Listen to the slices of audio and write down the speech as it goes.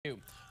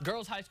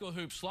Girls high school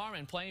hoops,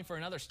 Schlarman playing for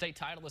another state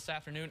title this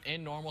afternoon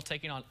in Normal,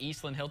 taking on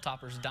Eastland.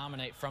 Hilltoppers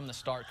dominate from the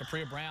start.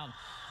 Capria Brown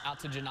out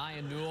to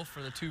Janiyah Newell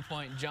for the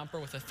two-point jumper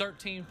with a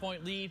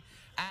 13-point lead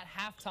at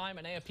halftime.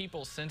 Anaya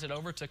Peoples sent it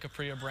over to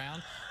Capria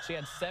Brown. She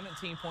had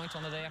 17 points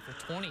on the day after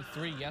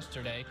 23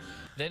 yesterday.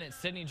 Then it's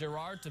Sydney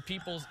Gerard to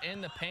Peoples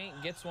in the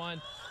paint, gets one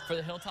for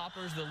the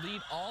Hilltoppers. The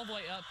lead all the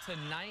way up to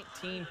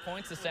 19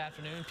 points this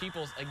afternoon.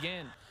 Peoples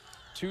again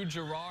to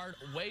Gerard,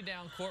 way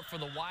down court for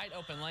the wide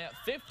open layup,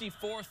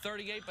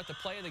 54-38, but the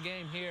play of the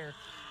game here,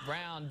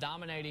 Brown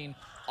dominating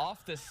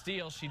off the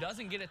steal. She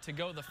doesn't get it to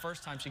go the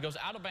first time. She goes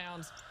out of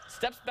bounds,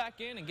 steps back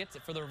in, and gets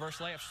it for the reverse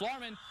layup.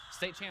 Schlarman,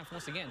 state champs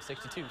once again,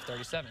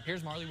 62-37.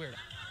 Here's Marley Weirda.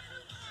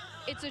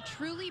 It's a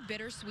truly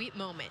bittersweet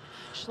moment.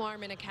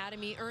 Schlarman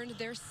Academy earned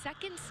their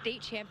second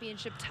state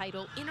championship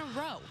title in a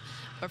row.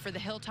 But for the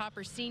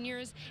Hilltopper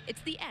seniors,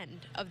 it's the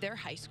end of their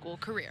high school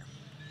career.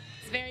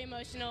 It's very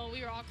emotional.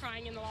 We were all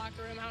crying in the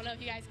locker room. I don't know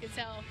if you guys could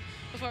tell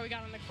before we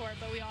got on the court,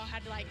 but we all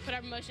had to put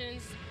our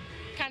emotions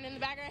kind of in the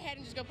back of our head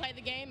and just go play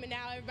the game. And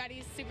now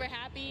everybody's super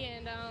happy,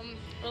 and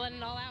we're letting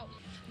it all out.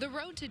 The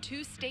road to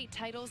 2 state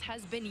titles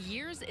has been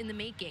years in the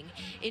making.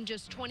 In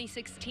just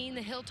 2016,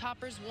 the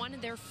Hilltoppers won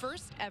their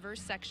first ever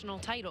sectional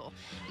title.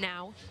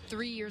 Now,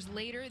 3 years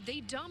later,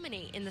 they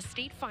dominate in the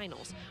state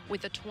finals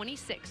with a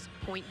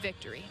 26-point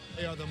victory.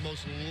 They are the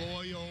most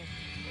loyal,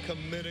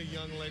 committed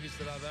young ladies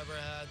that I've ever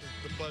had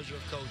the pleasure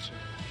of coaching.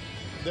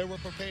 They were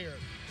prepared,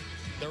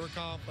 they were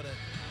confident,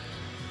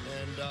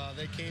 and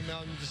they came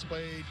out and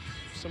displayed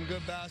some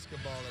good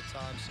basketball at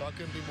times, so I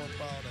couldn't be more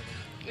proud of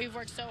them. We've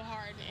worked so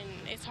hard,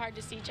 and it's hard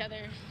to see each other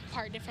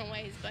apart different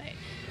ways, but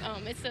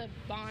it's a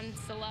bond,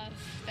 it's a love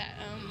that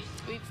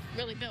we've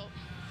really built.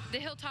 The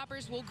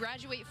Hilltoppers will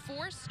graduate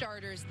 4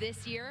 starters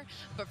this year,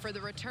 but for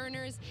the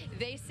returners,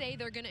 they say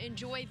they're going to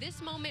enjoy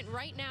this moment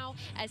right now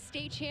as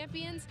state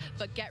champions,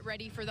 but get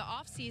ready for the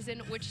off-season,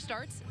 which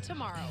starts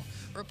tomorrow.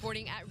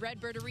 Reporting at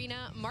Redbird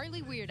Arena,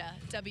 Marley Weirda,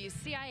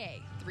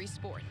 WCIA 3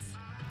 Sports.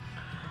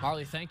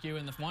 Marley, thank you.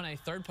 In the 1A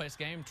third-place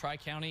game,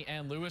 Tri-County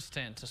and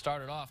Lewiston. To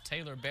start it off,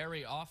 Taylor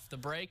Berry off the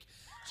break.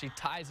 She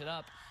ties it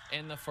up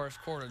in the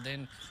first quarter.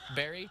 Then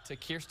Berry to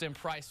Kirsten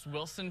Price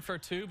Wilson for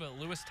 2, but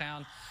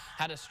Lewistown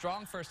had a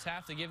strong first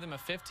half to give them a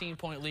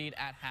 15-point lead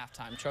at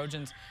halftime.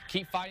 Trojans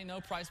keep fighting,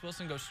 though. Price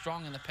Wilson goes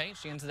strong in the paint.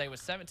 She ends the day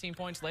with 17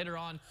 points. Later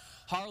on,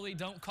 Harley,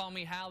 don't call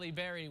me Halle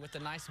Berry, with a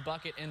nice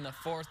bucket in the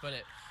 4th, but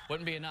it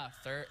wouldn't be enough.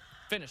 They're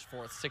finished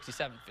 4th,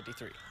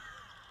 67-53.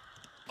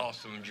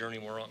 Awesome journey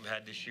we've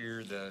had this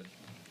year. The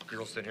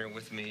girls sitting here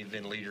with me have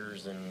been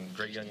leaders and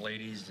great young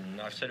ladies, and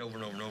I've said over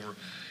and over and over,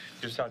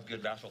 just how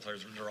good basketball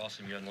players. They're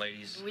awesome young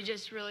ladies. We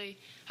just really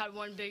had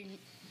one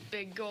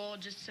big goal,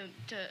 just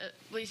to at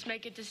least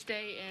make it to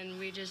state, and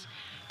we just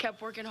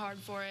kept working hard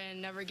for it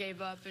and never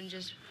gave up, and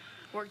just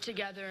worked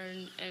together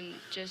and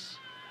just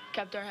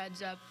kept our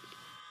heads up.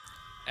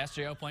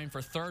 SJO playing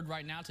for 3rd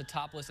right now to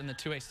topless in the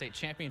 2A state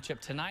championship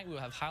tonight. We'll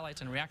have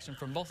highlights and reaction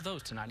from both of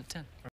those tonight at 10.